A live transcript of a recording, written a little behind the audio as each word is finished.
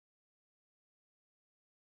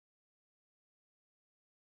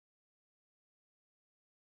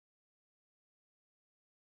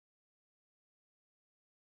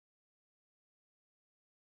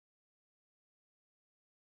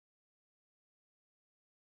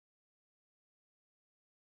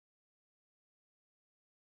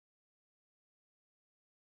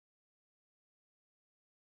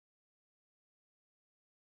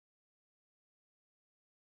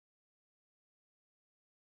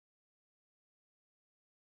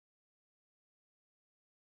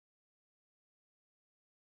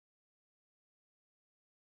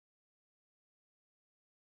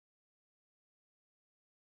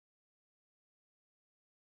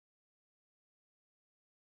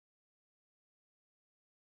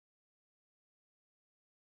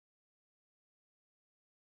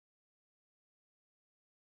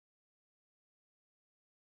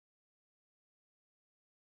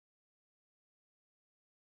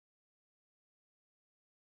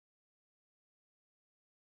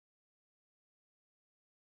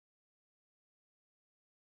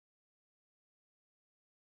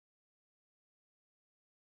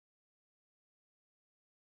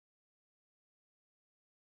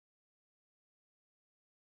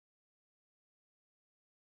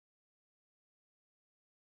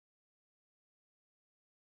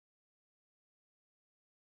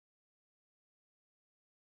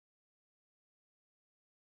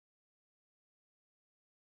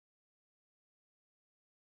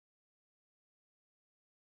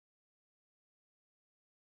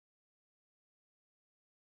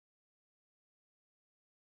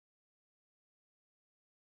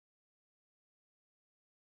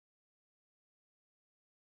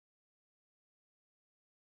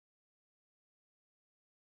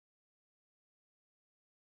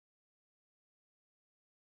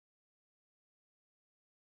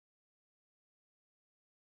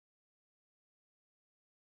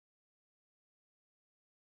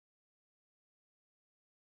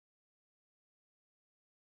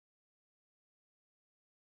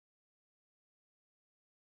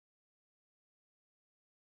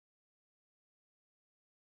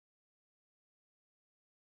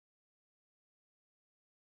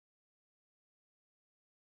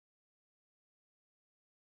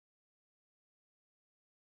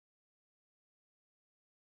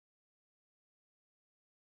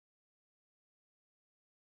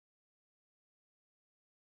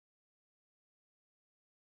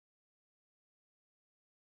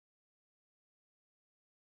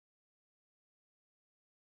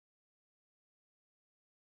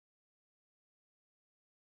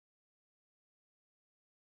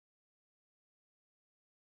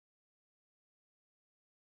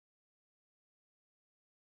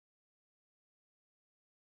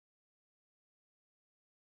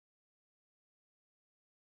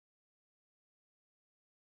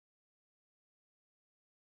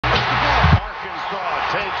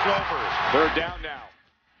over. Third down now.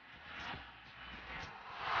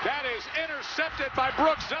 That is intercepted by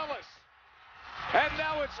Brooks Ellis. And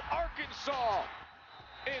now it's Arkansas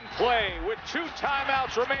in play with 2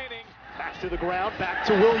 timeouts remaining. Back to the ground, back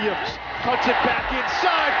to Williams. Cuts it back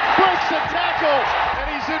inside, breaks the tackle,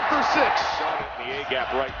 and he's in for 6. In the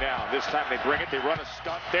A-gap right now. This time they bring it, they run a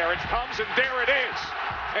stunt. There it comes, and there it is.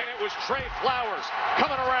 And it was Trey Flowers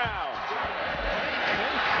coming around.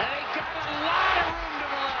 And he got a lot of room to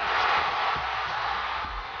the left.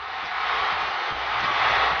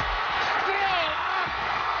 Still up.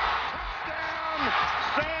 Touchdown,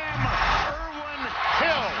 Sam Irwin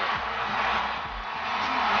Hill.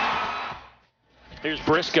 Here's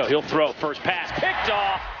Briscoe. He'll throw. First pass. Picked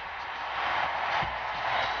off.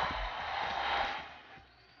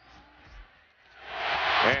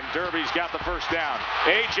 And Derby's got the first down.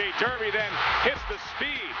 A.J. Derby then hits the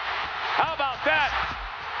speed. How about that?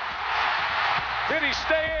 Did he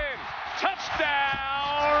stay in?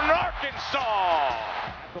 Touchdown, Arkansas.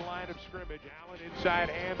 At the line of scrimmage, Allen inside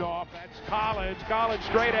handoff. That's Collins. Collins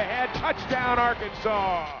straight ahead. Touchdown,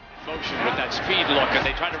 Arkansas. Motion with that speed look, and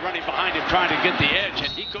they tried to run him behind him, trying to get the edge,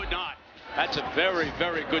 and he could not. That's a very,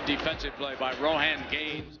 very good defensive play by Rohan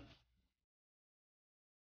Gaines.